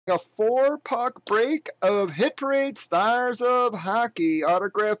A 4-puck break of Hit Parade Stars of Hockey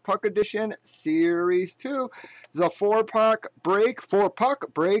Autograph Puck Edition Series 2. It's a 4-puck break,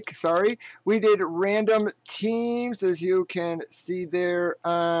 sorry. We did random teams, as you can see there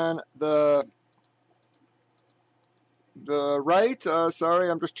on the right. Sorry,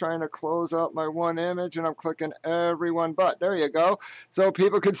 I'm just trying to close out my one image and I'm clicking every one but. There you go. So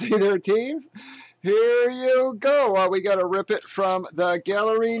people can see their teams. Here you go. We got to rip it from the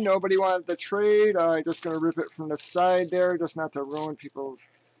gallery. Nobody wanted the trade. I'm just going to rip it from the side there, just not to ruin people's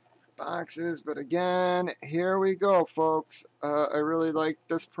boxes. But again, here we go, folks. I really like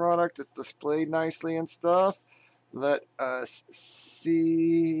this product. It's displayed nicely and stuff. Let us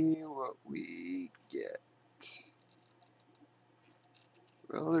see what we get.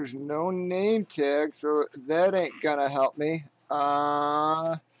 Well, there's no name tag, so that ain't going to help me.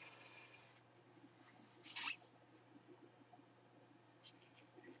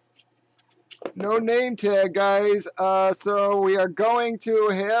 No name tag, guys. So we are going to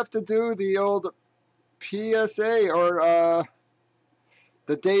have to do the old PSA or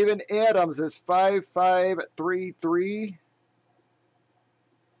the David Adams is 5533.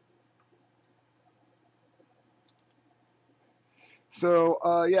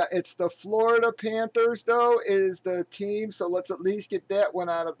 So yeah, it's the Florida Panthers though is the team. So let's at least get that one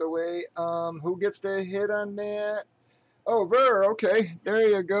out of the way. Who gets the hit on that? Oh, Ver. Okay, there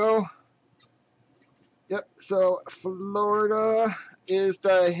you go. Yep, so Florida is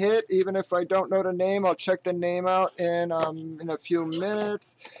the hit. Even if I don't know the name, I'll check the name out in a few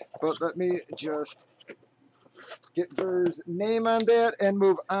minutes. But let me just get Ver's name on that and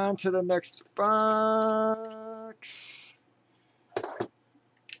move on to the next box.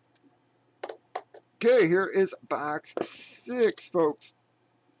 Okay, here is box 6, folks.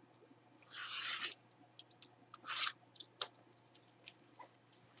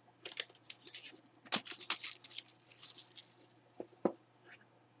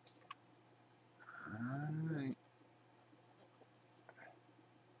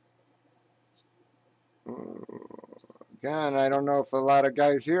 Alright. Again, I don't know if a lot of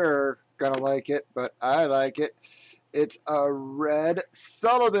guys here are going to like it, but I like it. It's a Red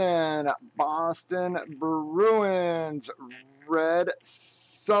Sullivan, Boston Bruins. Red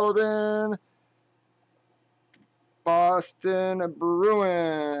Sullivan, Boston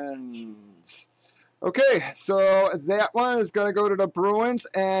Bruins. Okay, so that one is going to go to the Bruins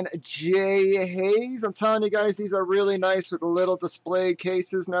and Jay Hayes. I'm telling you guys, these are really nice with the little display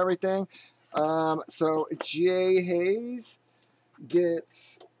cases and everything. So Jay Hayes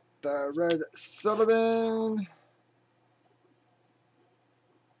gets the Red Sullivan.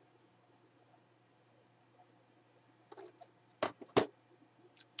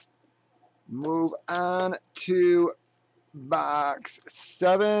 Move on to box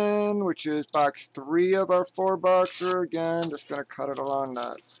 7, which is box 3 of our 4-boxer. Again, just going to cut it along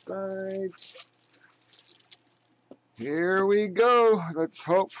the side. Here we go. Let's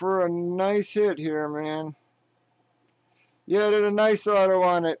hope for a nice hit here, man. Yeah, I did a nice auto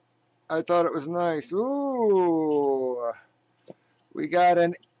on it. I thought it was nice. Ooh. We got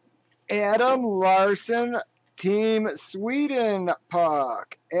an Adam Larson Team Sweden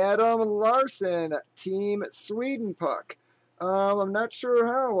puck. Adam Larson, Team Sweden puck. I'm not sure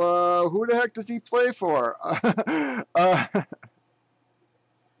how. Who the heck does he play for?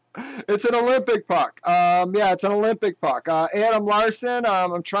 It's an Olympic puck. Yeah, it's an Olympic puck. Adam Larson.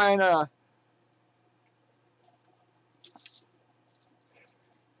 I'm trying to.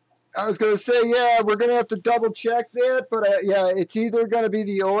 I was going to say, yeah, we're going to have to double check that, but yeah, it's either going to be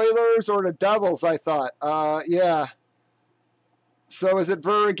the Oilers or the Devils, I thought. Yeah. So is it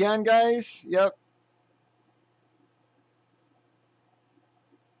Ver again, guys? Yep.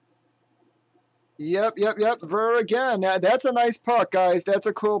 Yep. Ver again. That's a nice puck, guys. That's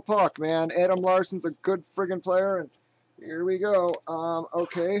a cool puck, man. Adam Larson's a good friggin' player, and here we go.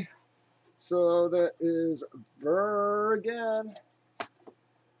 Okay. So that is Ver again.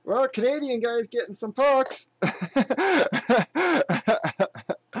 Well, Canadian guy's getting some pucks.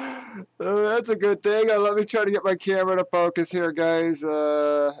 That's a good thing. Let me try to get my camera to focus here, guys.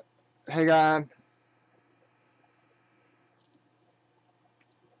 Hang on.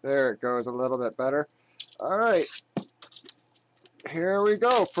 There it goes, a little bit better. All right. Here we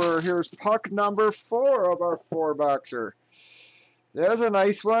go. Here's puck number 4 of our 4-boxer. There's a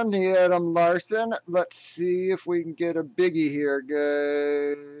nice one. The Adam Larson. Let's see if we can get a biggie here,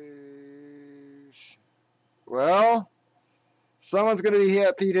 guys. Well, someone's going to be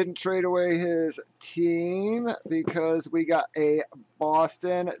happy he didn't trade away his team because we got a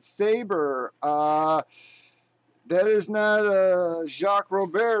Boston Sabre. That is not Jacques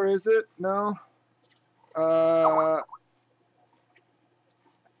Robert, is it? No.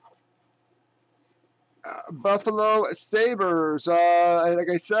 Buffalo Sabres. Like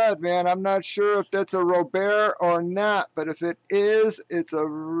I said, man, I'm not sure if that's a Robert or not, but if it is, it's a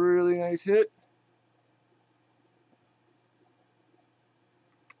really nice hit.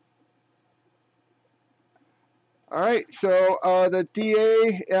 All right, so the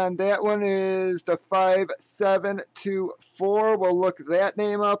DA and that one is the 5724. We'll look that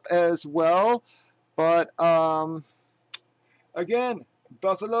name up as well. But again,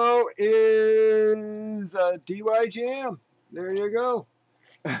 Buffalo is DY Jam. There you go.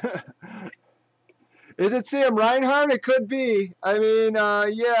 Is it Sam Reinhart? It could be. I mean,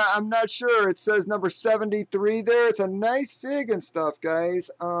 yeah, I'm not sure. It says number 73 there. It's a nice SIG and stuff, guys.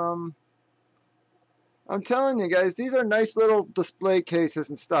 I'm telling you guys, these are nice little display cases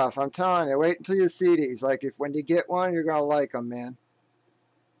and stuff. I'm telling you, wait until you see these. Like, if when you get one, you're gonna like them, man.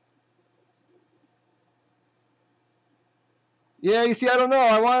 Yeah, you see, I don't know.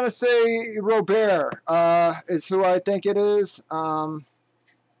 I want to say Robert is who I think it is. Yeah,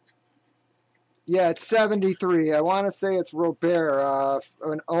 it's 73. I want to say it's Robert,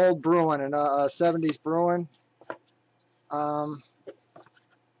 an old Bruin, a 70s Bruin.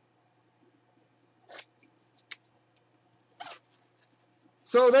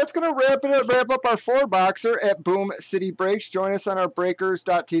 So that's going to wrap up our 4-boxer at Boom City Breaks. Join us on our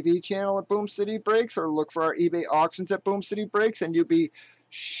Breakers.tv channel at Boom City Breaks, or look for our eBay auctions at Boom City Breaks, and you'll be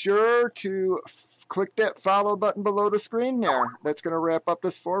sure to click that follow button below the screen there. That's going to wrap up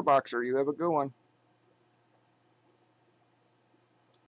this 4-boxer. You have a good one.